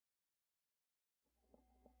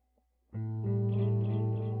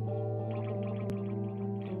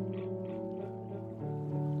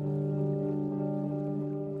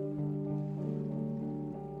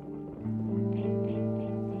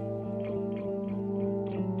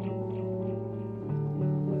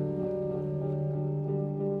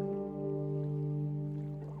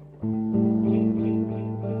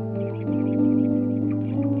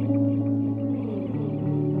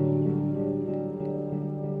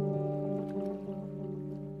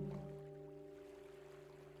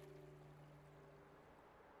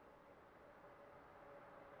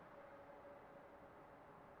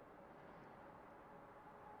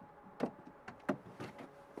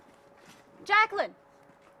Jacqueline!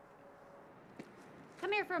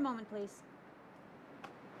 Come here for a moment, please.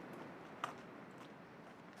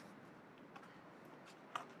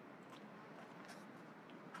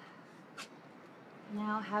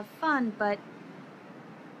 Now have fun, but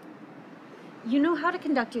you know how to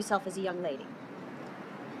conduct yourself as a young lady.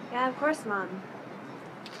 Yeah, of course, Mom.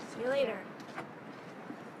 See you later.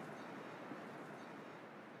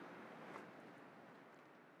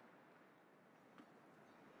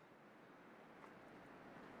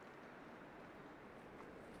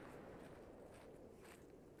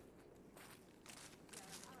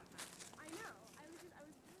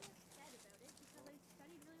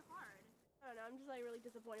 I'm just like really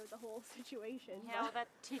disappointed with the whole situation. Yeah, well, that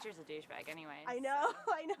teacher's a douchebag anyway. I know,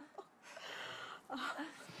 so. I know.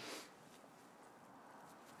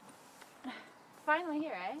 Finally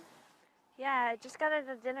here, eh? Yeah, I just got out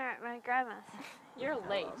of dinner at my grandma's. You're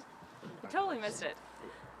late. You totally missed it.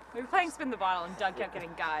 We were playing Spin the Bottle and Doug kept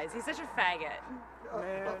getting guys. He's such a faggot.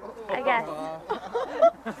 I guess.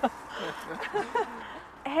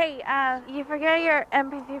 Hey, you forgot your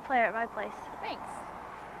MP3 player at my place. Thanks.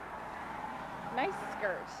 Nice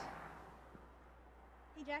skirt.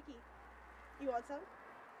 Hey, Jackie, you want some?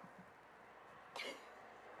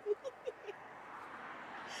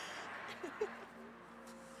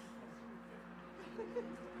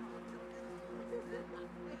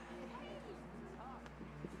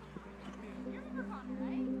 You remember Connor,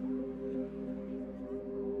 right?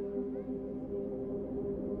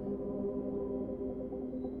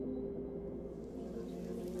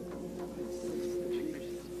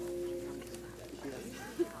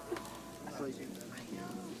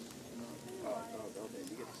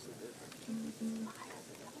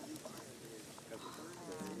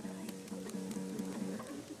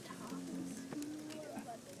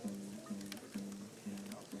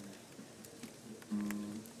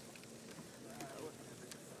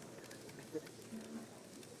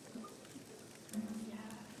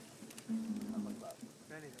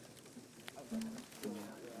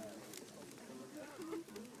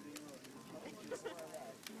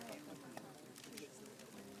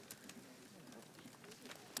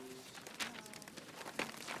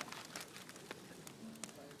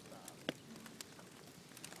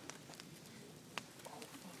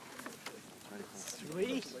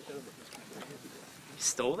 Sweet. You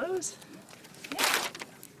stole those? Yeah.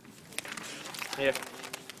 Here.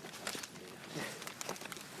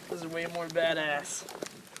 Those are way more badass.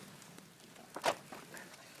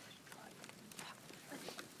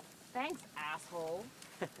 Thanks, asshole.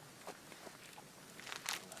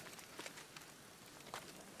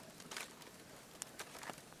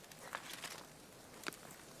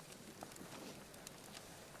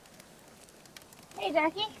 Hey,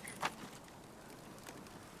 Jackie.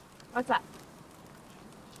 What's up?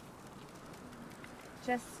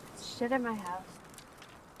 Just shit at my house.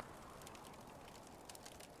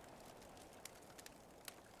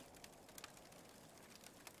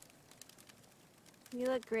 You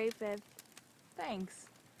look great, babe. Thanks.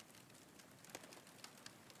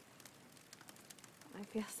 I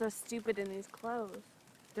feel so stupid in these clothes.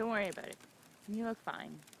 Don't worry about it. You look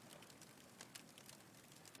fine.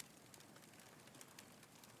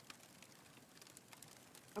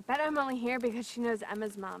 I bet I'm only here because she knows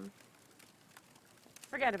Emma's mom.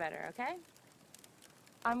 Forget about her, okay?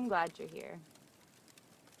 I'm glad you're here.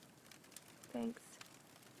 Thanks.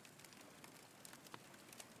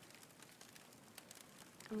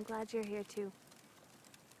 I'm glad you're here too.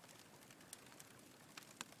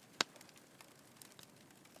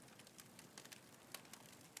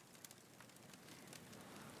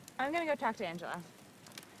 I'm gonna go talk to Angela.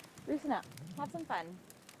 Loosen up. Have some fun.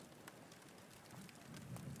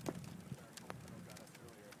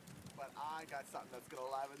 But I got something that's gonna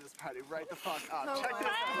liven this party right the fuck up. Oh, Check this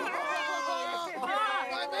out.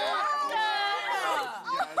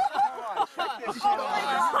 Check this shit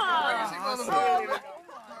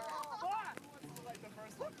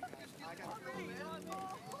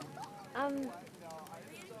out.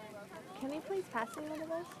 Can you please pass me one of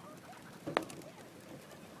those?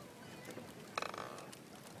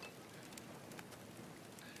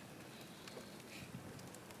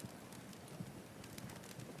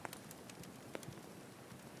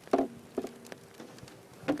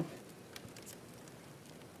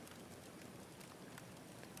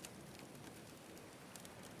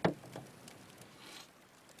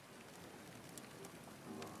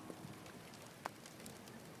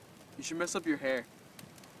 You should mess up your hair.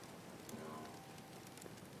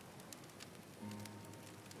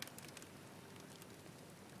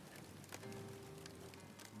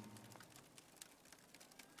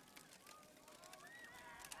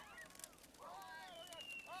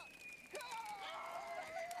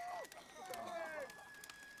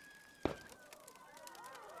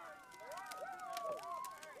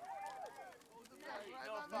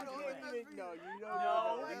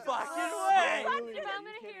 No fucking way! Your mom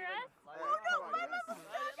gonna hear us?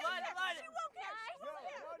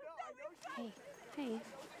 Hey, Hey.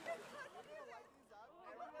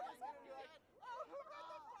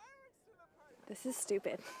 this is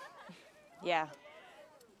stupid. Yeah.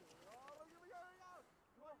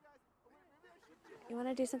 You want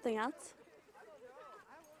to do something else?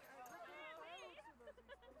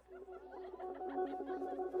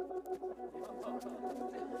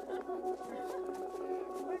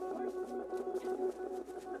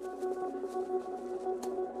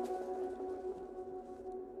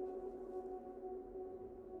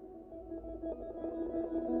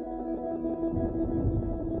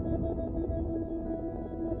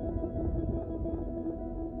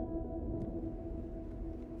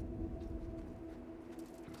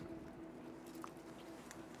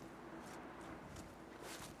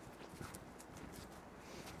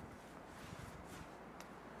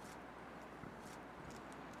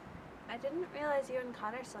 I didn't realize you and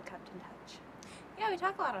Connor still kept in touch. Yeah, we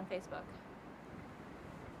talk a lot on Facebook.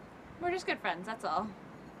 We're just good friends, that's all.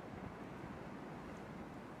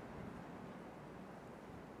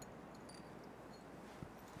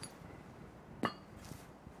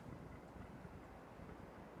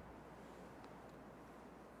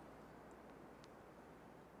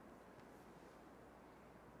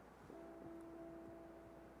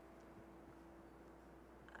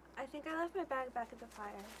 I think I left my bag back at the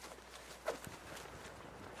fire.